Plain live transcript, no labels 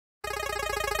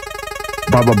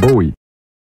Baba Bowie.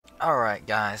 Alright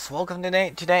guys, welcome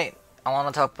today. Today I want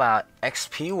to talk about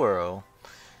XP World.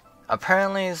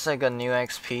 Apparently it's like a new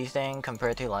XP thing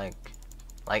compared to like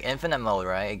infinite mode,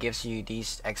 right? It gives you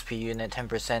these XP unit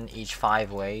 10% each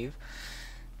 5 wave.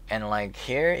 And like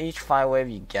here each 5 wave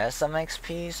you get some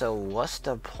XP, so what's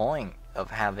the point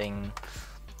of having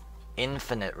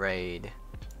infinite raid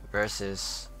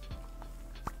versus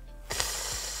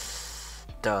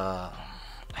the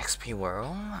XP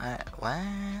World? What?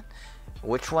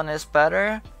 Which one is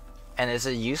better? And is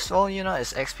it useful? You know,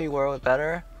 is XP World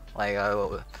better? Like,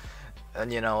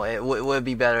 you know, it would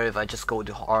be better if I just go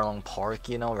to Harlem Park,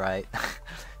 you know, right?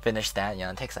 Finish that, you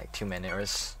know, it takes like 2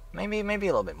 minutes, maybe a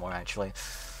little bit more actually.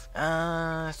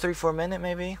 3-4 minutes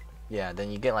maybe. Yeah,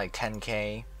 then you get like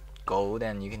 10k gold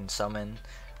and you can summon,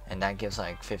 and that gives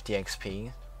like 50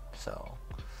 XP. So,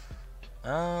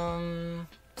 how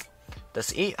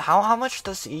much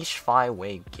does each 5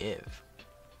 wave give?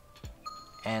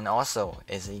 And also,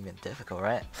 is it even difficult,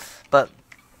 right? But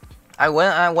I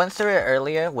went through it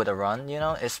earlier with a run, you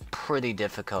know. It's pretty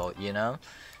difficult, you know.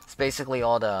 It's basically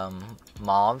all the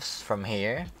mobs from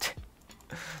here,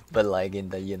 but like in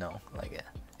the, you know, like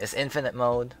it's infinite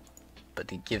mode,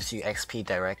 but it gives you XP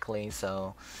directly,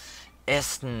 so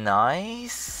it's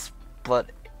nice. But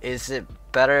is it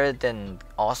better than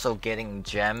also getting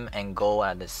gem and gold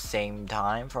at the same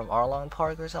time from Arlong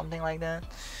Park or something like that?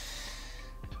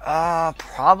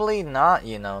 Probably not,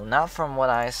 you know, not from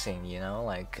what I've seen, you know,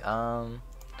 like,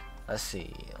 let's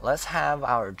see, let's have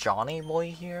our Johnny boy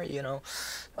here, you know.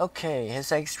 Okay, his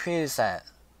XP is at,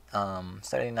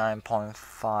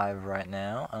 39.5 right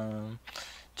now.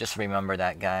 Just remember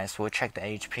that, guys. We'll check the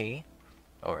HP,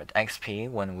 or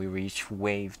XP, when we reach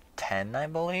wave 10, I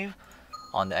believe,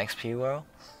 on the XP world.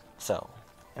 So,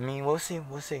 I mean, we'll see.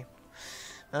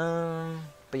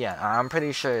 But yeah, I'm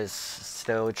pretty sure it's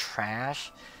still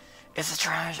trash. Is it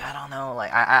trash? I don't know.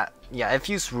 Like, yeah, it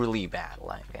feels really bad.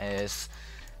 Like, it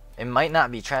might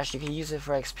not be trash. You can use it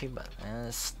for XP, but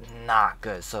it's not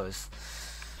good. So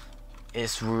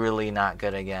it's really not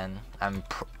good again.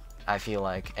 I feel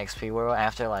like XP World,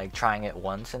 after like trying it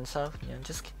once and stuff, you know,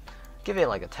 just give it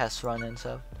like a test run and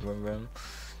stuff.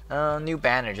 New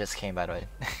banner just came, by the way.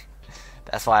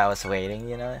 That's why I was waiting,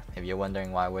 you know. If you're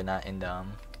wondering why we're not in the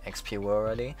XP World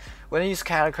already, we're gonna use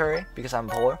category because I'm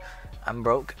poor, I'm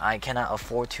broke, I cannot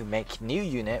afford to make new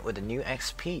unit with the new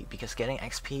XP because getting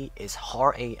XP is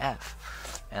hard AF,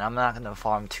 and I'm not gonna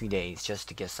farm 2 days just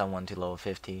to get someone to level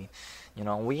 50. You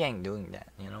know, we ain't doing that.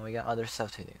 You know, we got other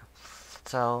stuff to do.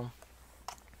 So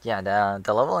yeah,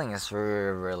 the leveling is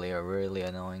really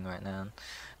annoying right now.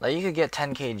 Like, you could get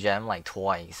 10k gem like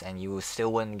twice and you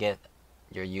still wouldn't get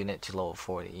your unit to level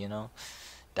 40, you know.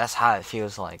 That's how it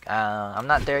feels like. I'm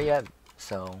not there yet,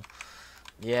 so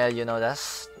yeah, you know,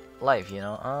 that's life, you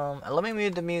know. Let me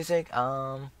mute the music.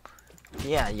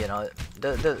 Yeah, you know,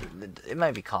 it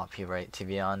might be copyright, to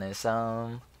be honest.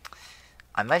 I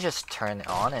might just turn it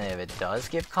on, and if it does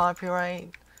give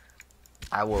copyright,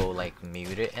 I will like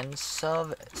mute it and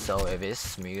stuff. So if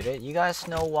it's muted, you guys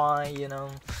know why, you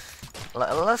know.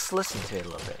 Let's listen to it a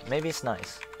little bit. Maybe it's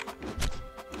nice.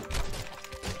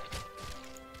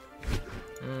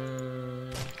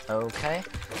 Okay,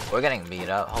 we're getting beat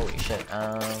up. Holy shit.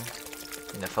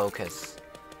 In the focus.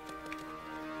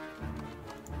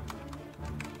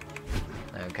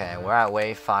 Okay, we're at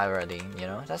wave 5 already. You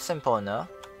know, that's simple enough.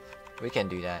 We can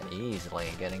do that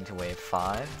easily. Getting to wave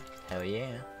 5. Hell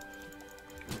yeah.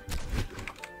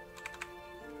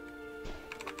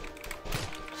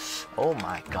 Oh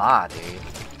my god, dude.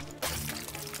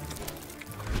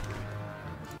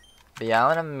 But yeah, I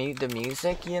wanna mute the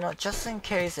music, you know, just in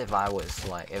case if I was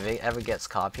like, if it ever gets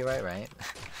copyright, right?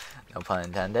 No pun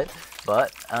intended.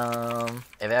 But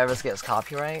if it ever gets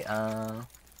copyright,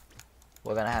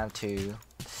 we're gonna have to,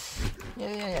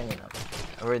 yeah, you know,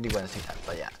 I really want to see that.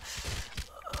 But yeah,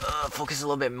 focus a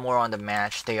little bit more on the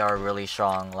match. They are really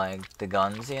strong, like the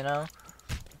guns, you know.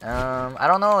 I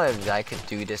don't know if I could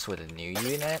do this with a new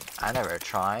unit. I never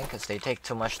tried because they take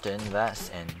too much to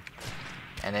invest in.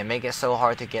 And they make it so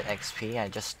hard to get XP, I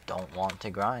just don't want to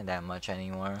grind that much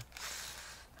anymore.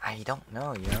 I don't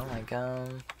know, you know, like,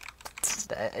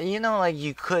 you know, like,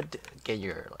 you could get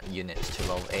your units to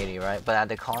level 80, right? But at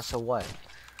the cost of what?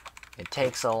 It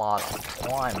takes a lot of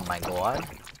time, my god.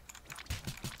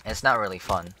 It's not really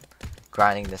fun,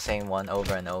 grinding the same one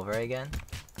over and over again.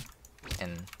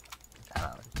 And, I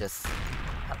don't know, just,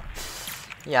 I don't know.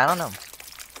 Yeah, I don't know.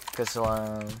 Because,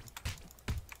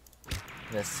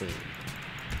 let's see.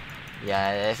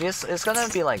 Yeah, it's gonna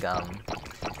be like,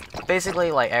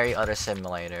 basically like every other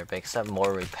simulator, but except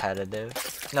more repetitive.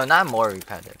 No, not more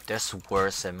repetitive. There's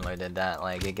worse simulator than that.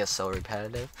 Like it gets so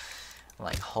repetitive.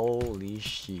 Like holy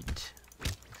shit.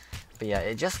 But yeah,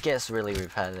 it just gets really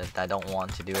repetitive. I don't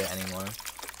want to do it anymore.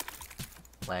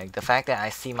 Like the fact that I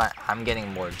see I'm getting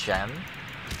more gem,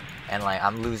 and like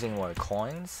I'm losing more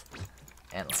coins,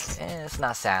 and like, it's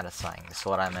not satisfying. Is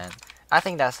what I meant. I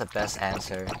think that's the best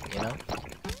answer, you know,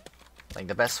 like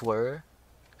the best word,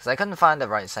 because I couldn't find the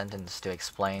right sentence to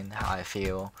explain how I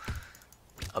feel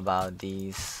about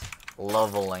these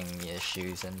leveling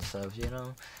issues and stuff, you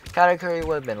know. Category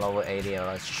would have been level 80 if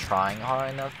I was trying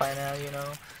hard enough by now, you know.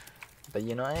 But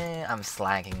you know, I'm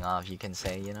slacking off, you can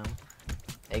say, you know.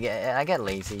 I get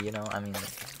lazy, you know. I mean,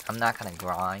 I'm not gonna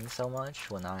grind so much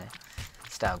when I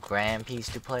start Grand Piece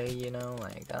to play, you know,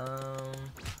 like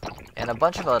and a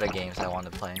bunch of other games I want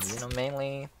to play, you know,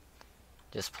 mainly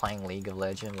just playing League of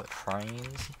Legends with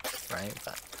friends, right?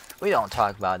 But we don't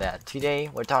talk about that today.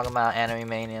 We're talking about Anime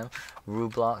Mania,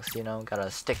 Roblox, you know. Gotta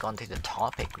stick onto the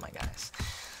topic, my guys.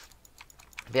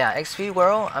 But yeah, EXP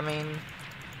World, I mean,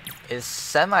 is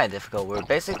semi-difficult. We're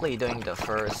basically doing the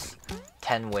first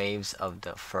 10 waves of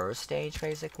the first stage,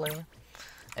 basically.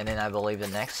 And then I believe the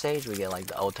next stage we get like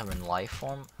the ultimate life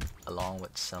form along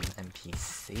with some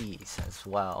NPCs as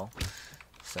well.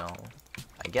 So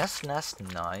I guess that's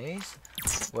nice.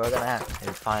 We're gonna have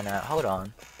to find out. Hold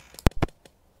on.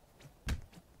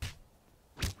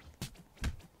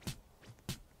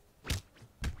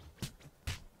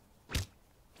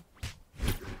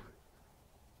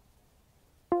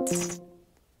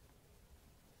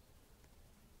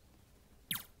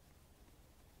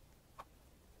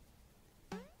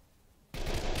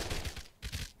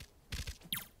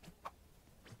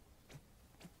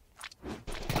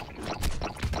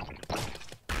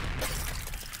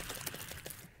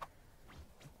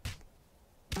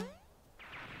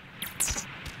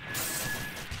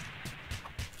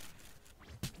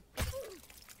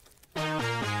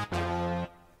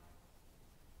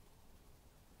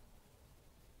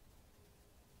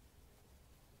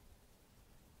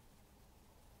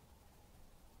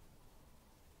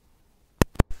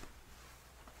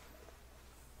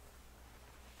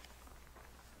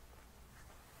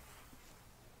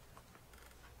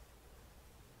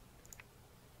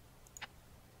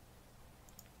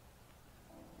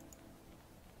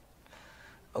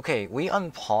 Okay, we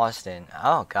unpaused it.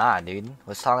 Oh god, dude.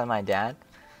 Was talking to my dad.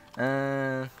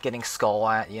 Getting skull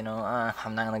at, you know.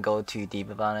 I'm not gonna go too deep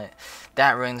about it.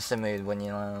 That ruins the mood when, you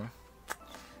know.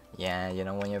 Yeah, you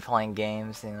know, when you're playing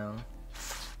games, you know.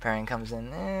 Parent comes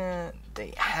in,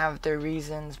 they have their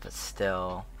reasons, but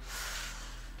still.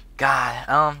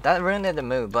 God, that ruined the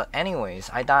mood. But anyways,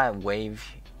 I died at wave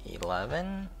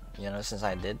 11, you know, since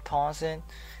I did pause it.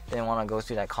 Didn't want to go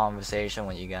through that conversation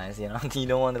with you guys, you know. You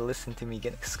don't want to listen to me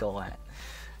getting skull at.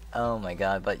 Oh my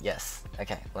god, but yes.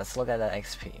 Okay, let's look at the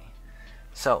XP.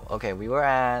 So, okay, we were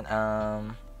at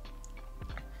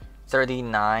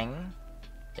 39.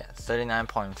 Yeah,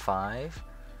 39.5.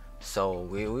 So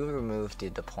we removed the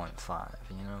 0.5,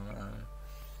 you know.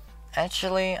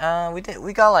 Actually,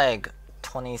 we got like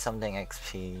 20 something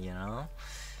XP, you know.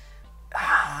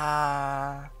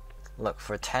 Look,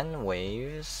 for 10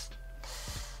 waves,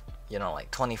 you know,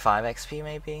 like 25 XP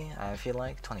maybe. I feel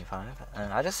like 25.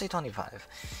 I just say 25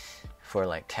 for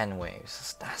like 10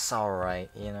 waves. That's alright,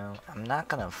 you know. I'm not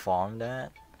gonna farm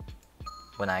that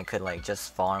when I could like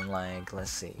just farm like,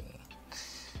 let's see,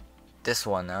 this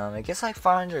one. It gets like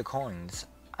 500 coins,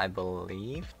 I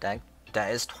believe. That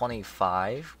is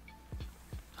 25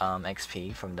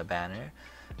 XP from the banner,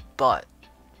 but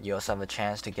you also have a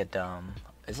chance to get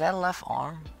is that left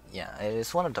arm? Yeah,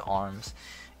 it's one of the arms,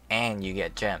 and you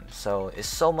get gems. So it's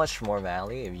so much more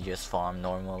value if you just farm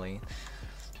normally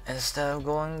instead of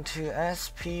going to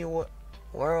SP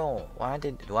World. Why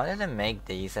did they make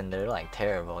these and they're like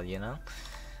terrible, you know?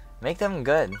 Make them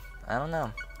good. I don't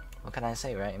know. What can I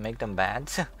say, right? Make them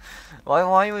bad?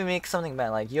 why we make something bad?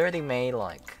 Like, you already made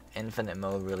like infinite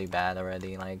mode really bad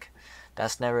already. Like,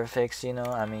 that's never fixed, you know.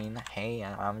 I mean, hey,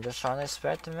 I'm just trying to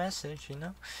spread the message, you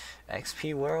know.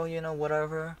 XP World, you know,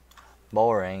 whatever.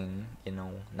 Boring, you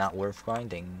know, not worth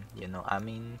grinding, you know. I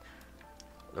mean,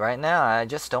 right now I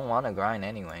just don't want to grind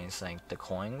anyways. Like, the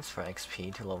coins for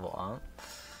XP to level up.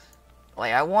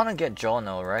 Like, I want to get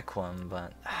Jono Requiem,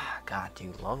 but god,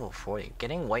 dude, level 40.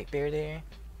 Getting Whitebeard there,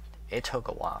 it took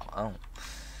a while. Oh,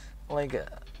 like,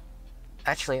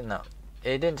 actually no,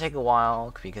 it didn't take a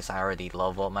while because I already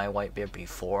leveled up my Whitebeard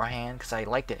beforehand because I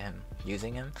liked him,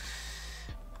 using him.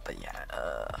 But yeah,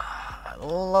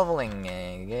 leveling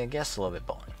it gets a little bit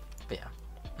boring. But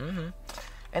yeah.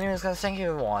 Anyways, guys, thank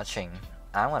you for watching.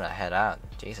 I wanna head out.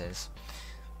 Jesus.